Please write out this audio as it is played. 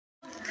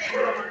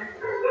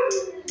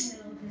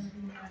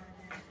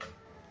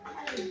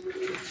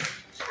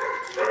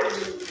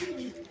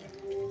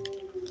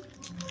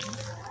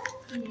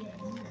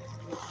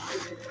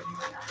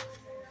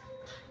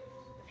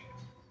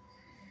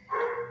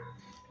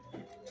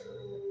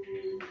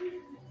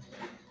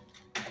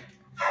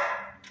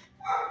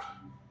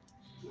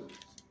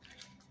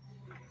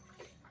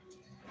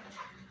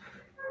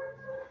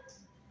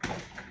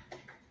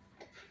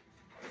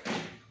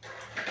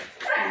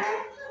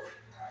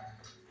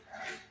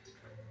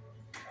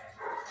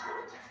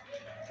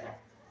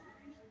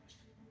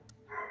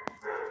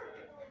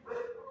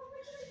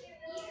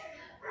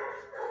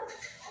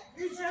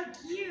so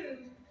cute.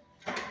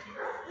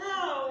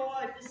 Oh,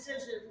 what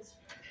decisions.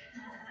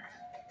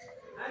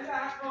 I'm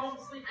back home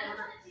sleeping.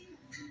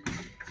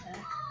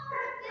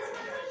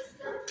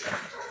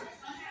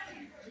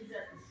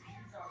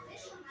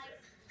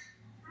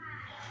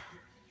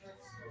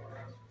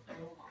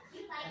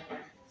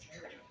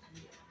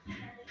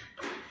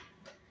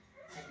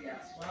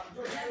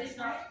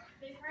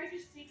 They probably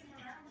just take him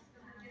around.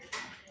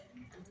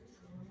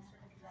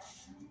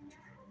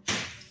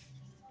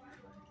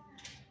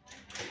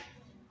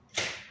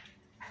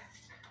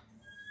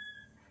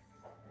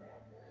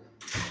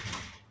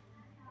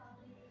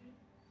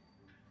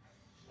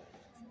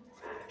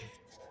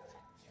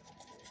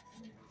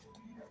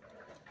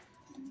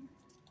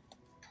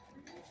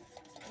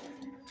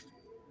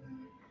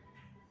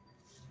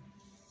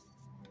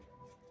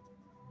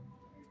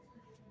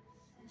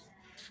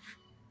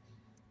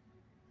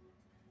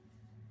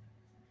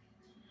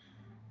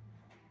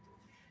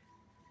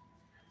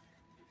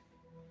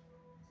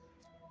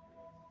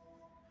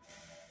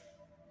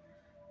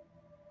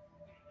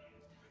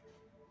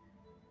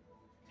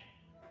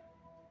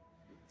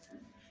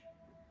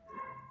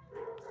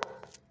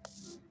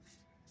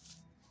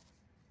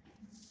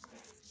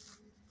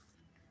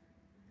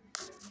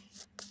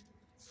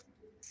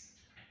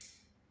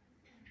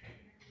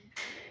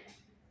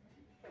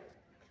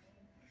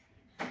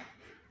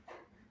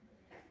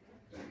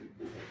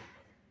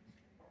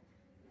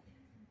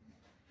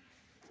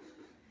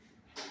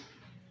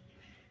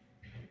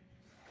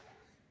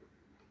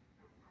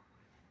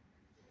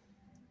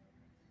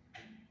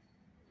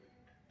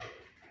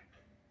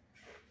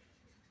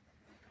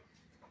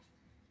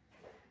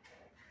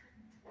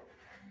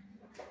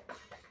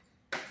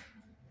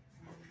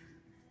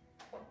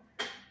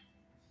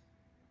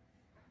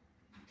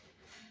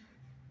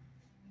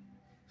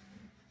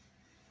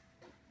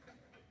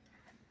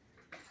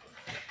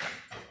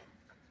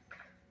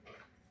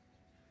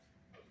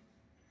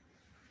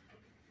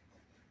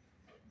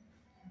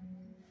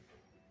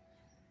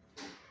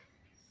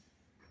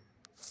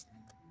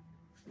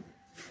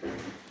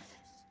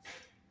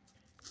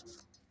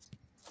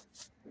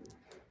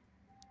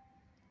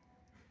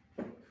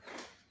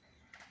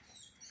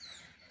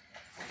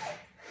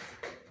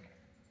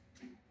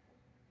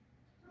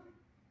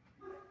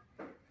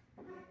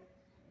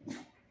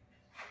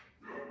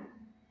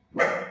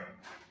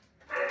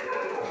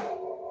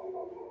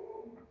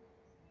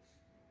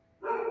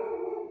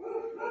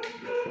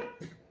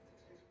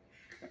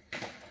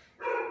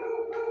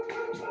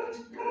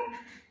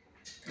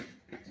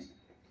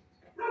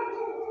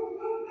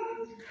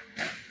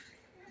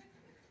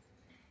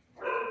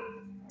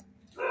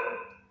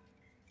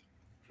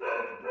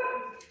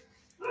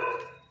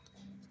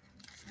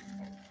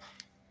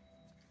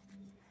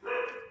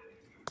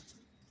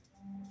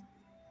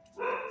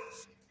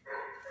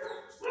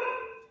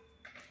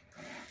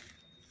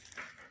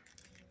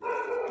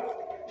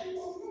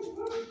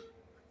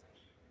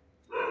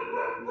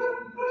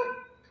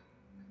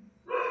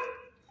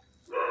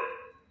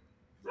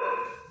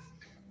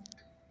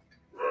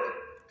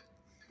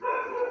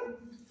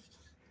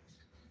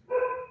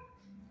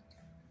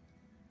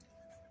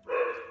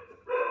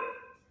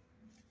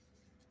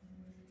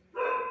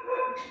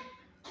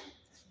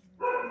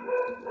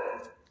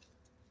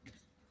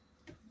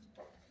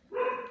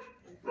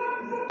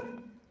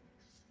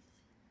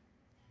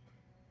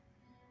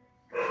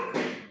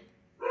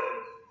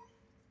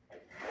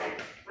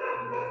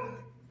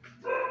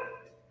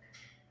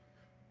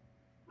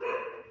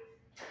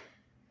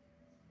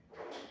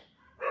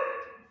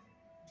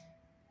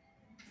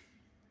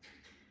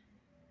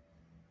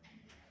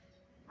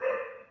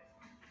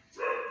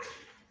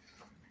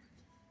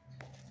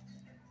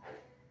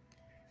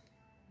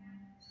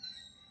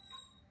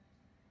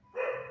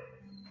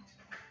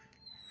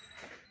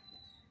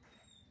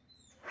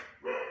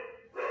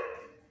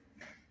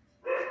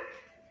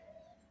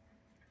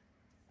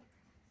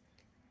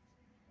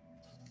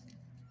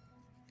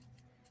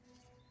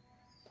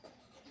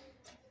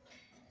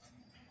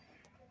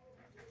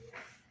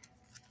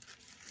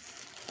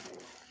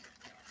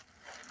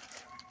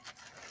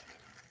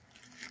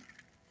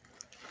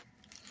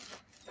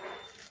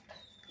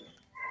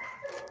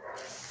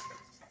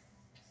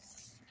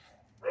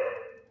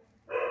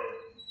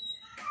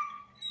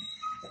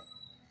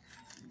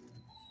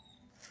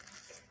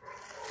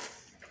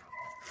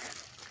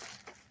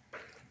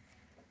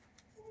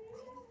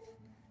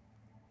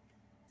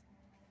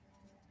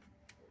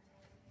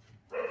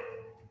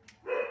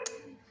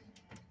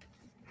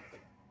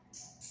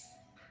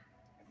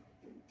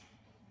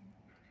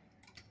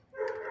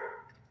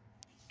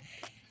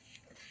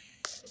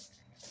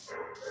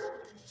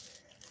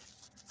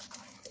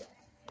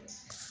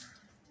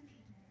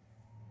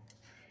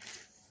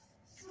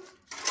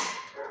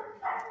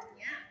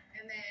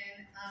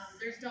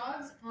 There's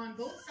dogs on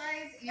both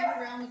sides and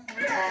around the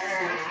corner of the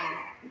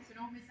station, so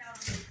don't miss out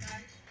on those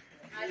guys.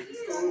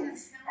 Each dog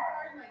has a kennel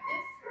card like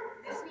this.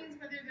 This means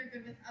whether they're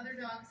good with other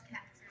dogs,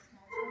 cats, or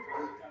small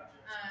children.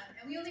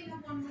 And we only have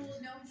one rule: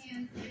 no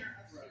hands in or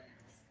upstairs.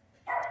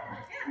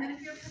 Yeah, and then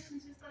if you have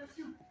questions, just let us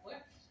know.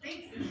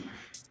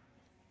 Thanks.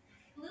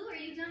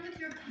 you done with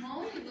your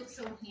comb? You look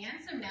so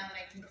handsome now that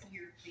I can see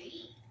your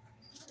face.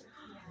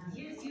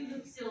 Yes, you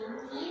look so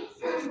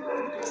handsome,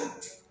 Bobo.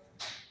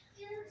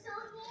 You look so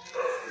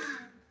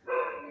handsome.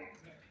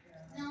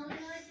 No, you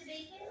like the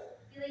bacon?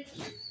 You like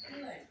cheese? What do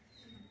you like?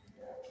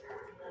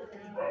 What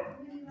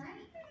do you like?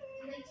 Do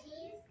you like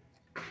cheese?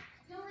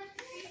 You don't like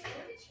the bacon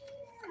or the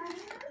cheese?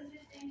 I'm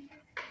just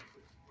anxious.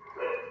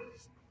 Huh?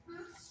 You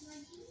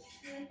want cheese?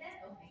 You like that?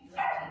 Okay, you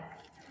like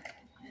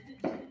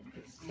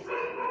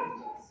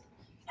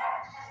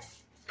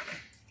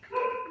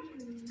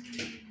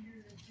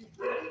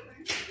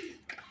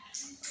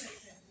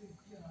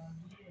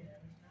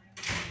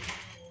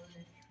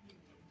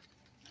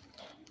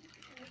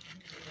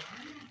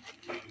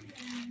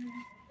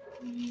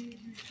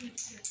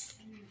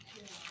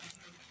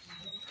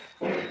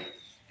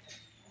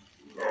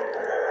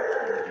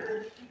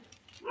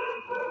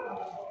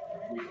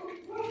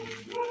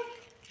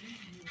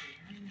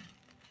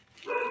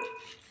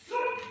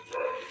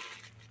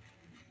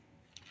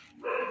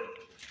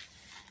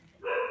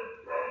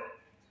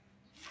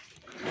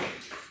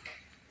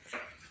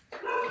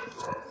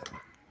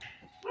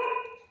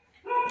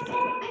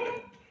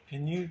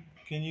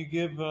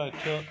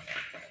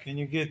Can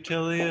you give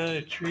Tilia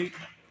a treat?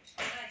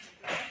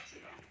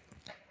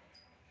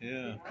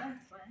 Yeah.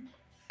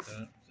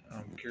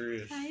 I'm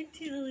curious. Hi,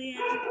 Tilia.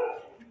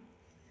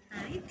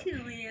 Hi,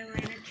 Tilia.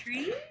 Want a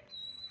treat?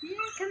 Yeah,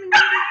 come and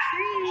get a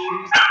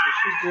treat. Does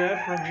she grab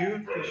from you?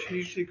 Does she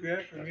usually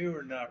grab from you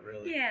or not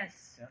really?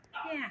 Yes.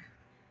 Yeah. Yeah.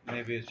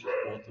 Maybe it's just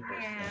both of us.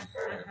 Yeah.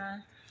 Then. Uh-huh.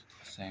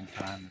 At the same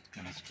time, it's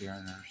kind of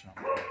scaring her or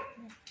something.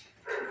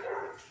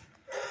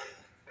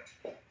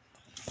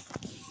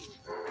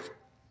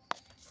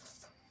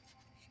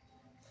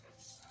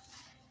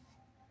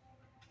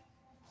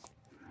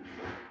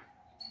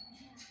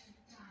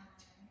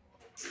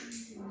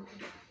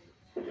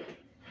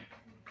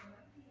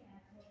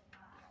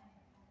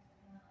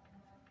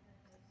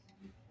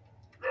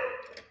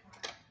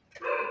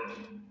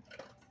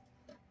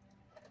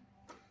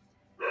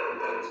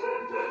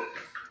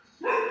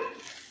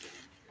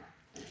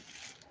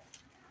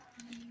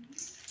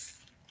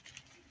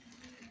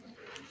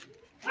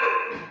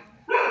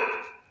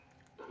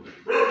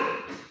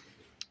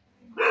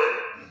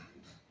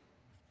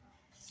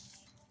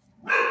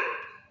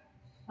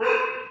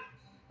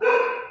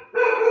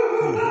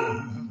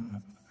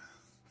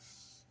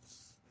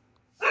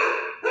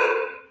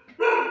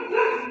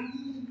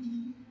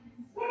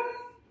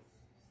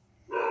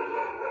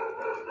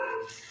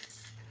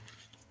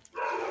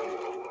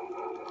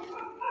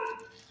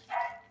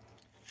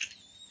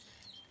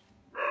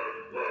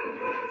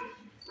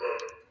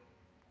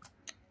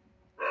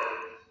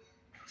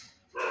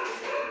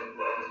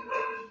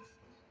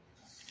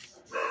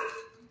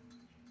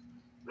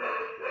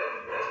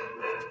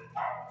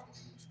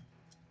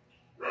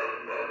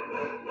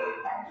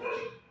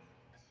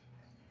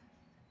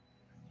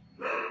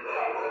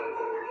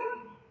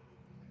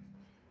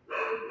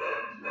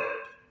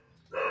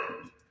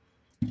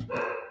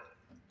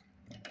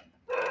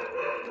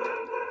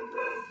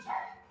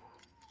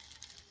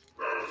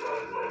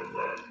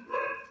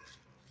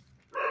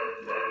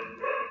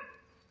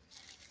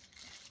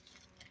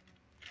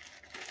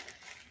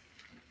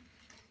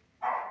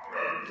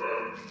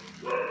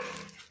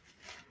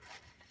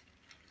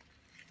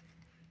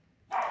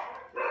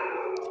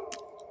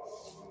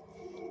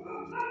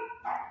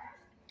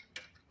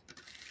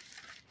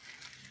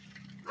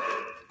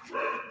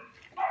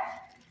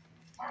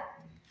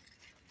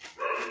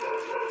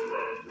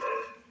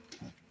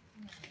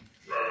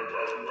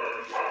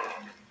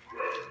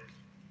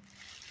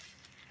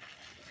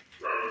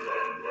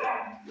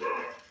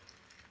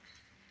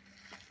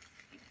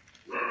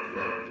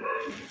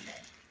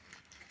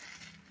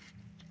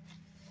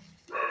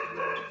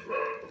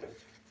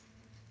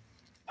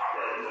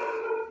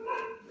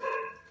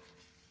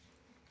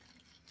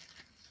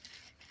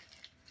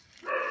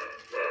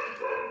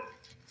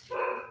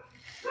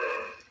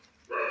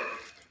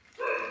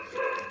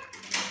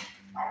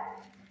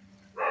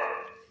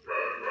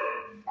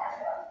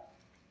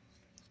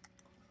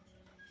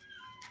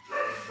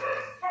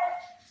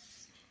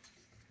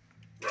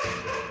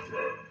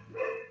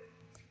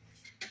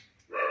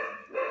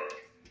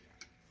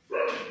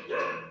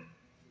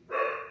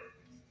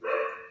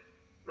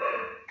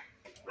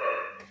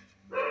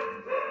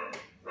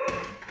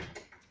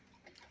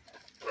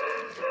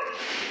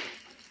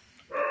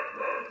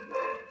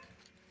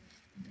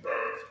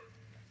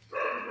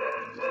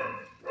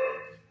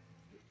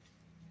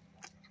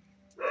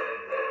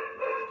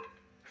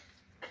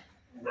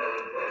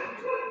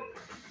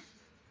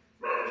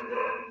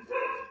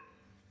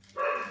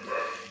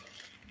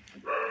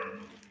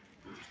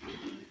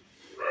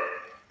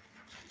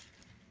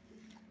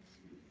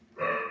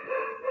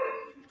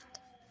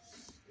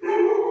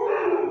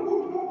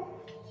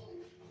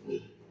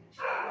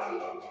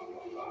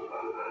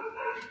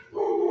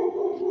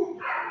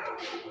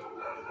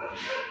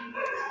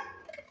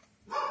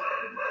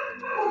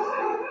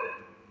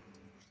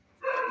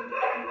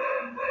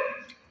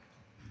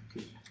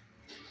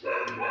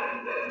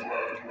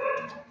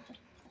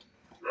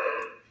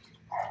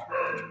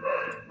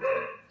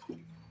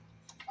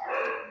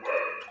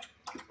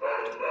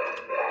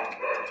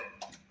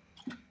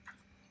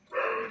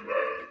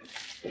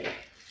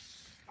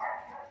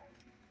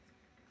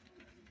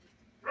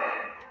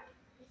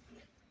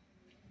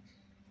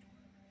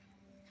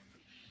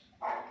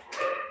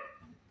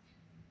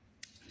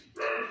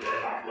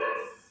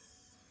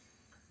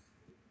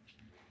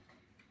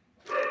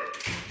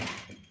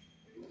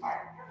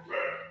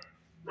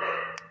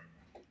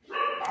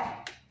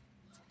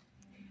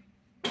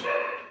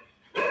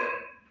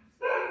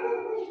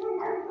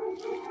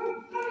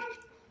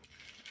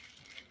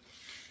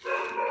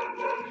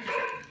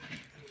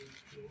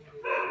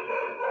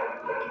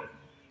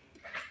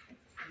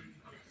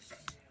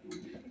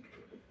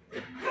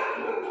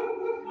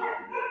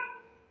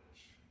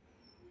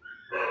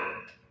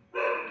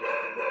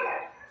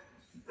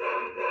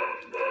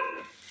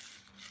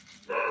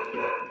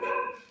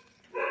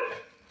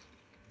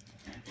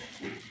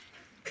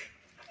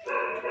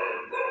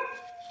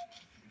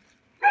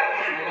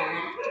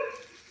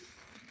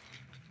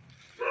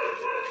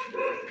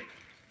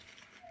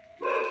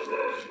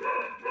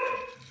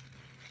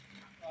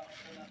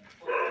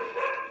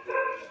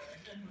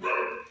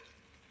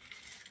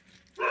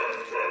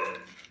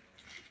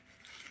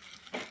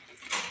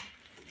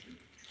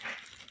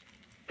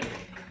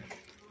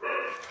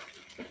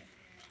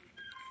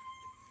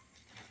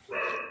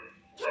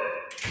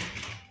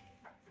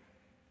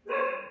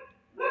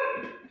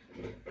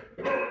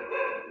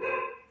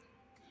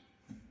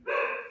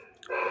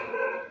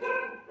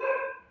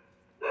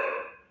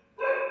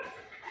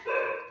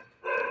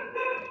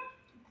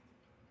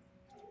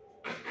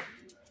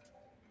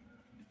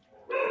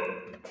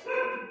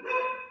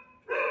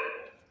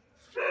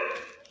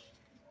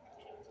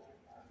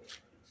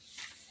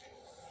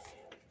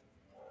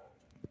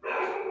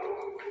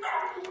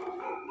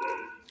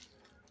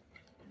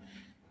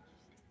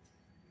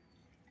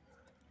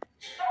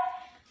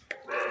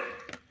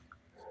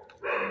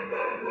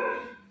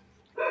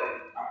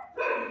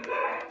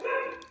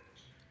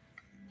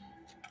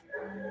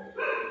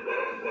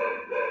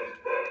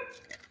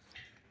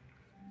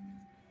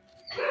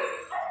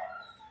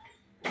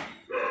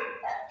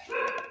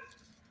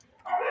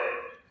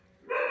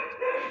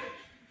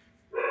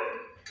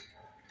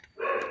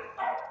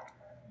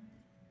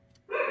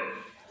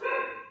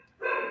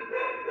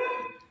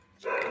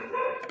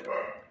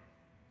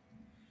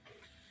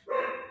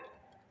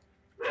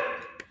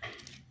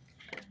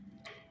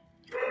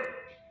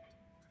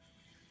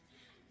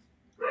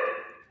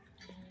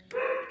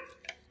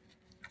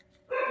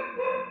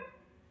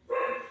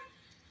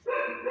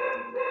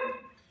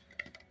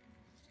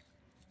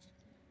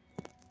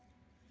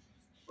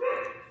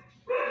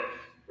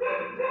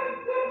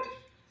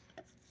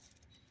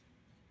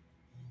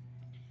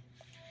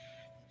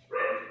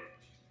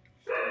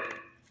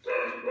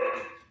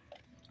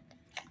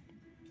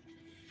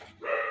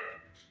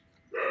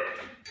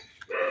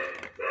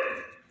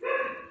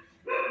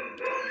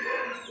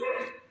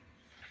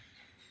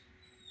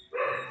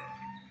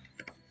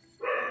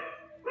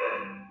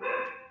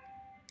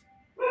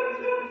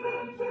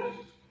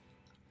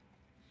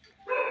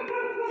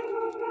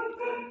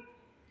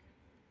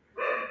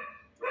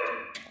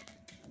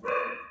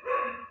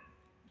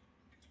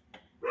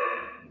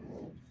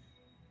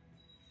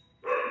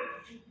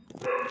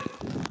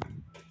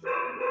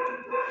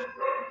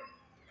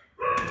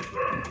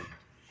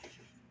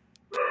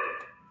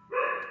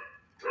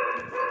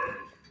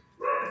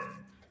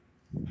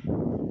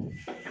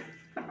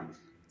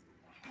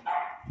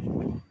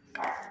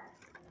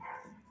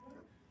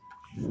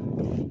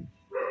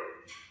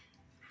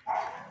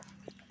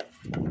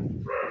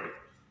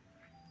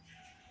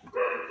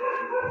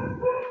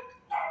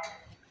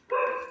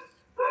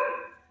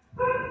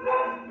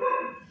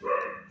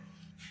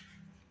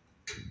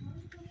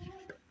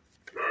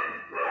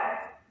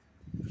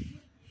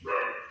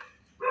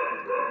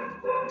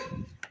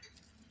 go.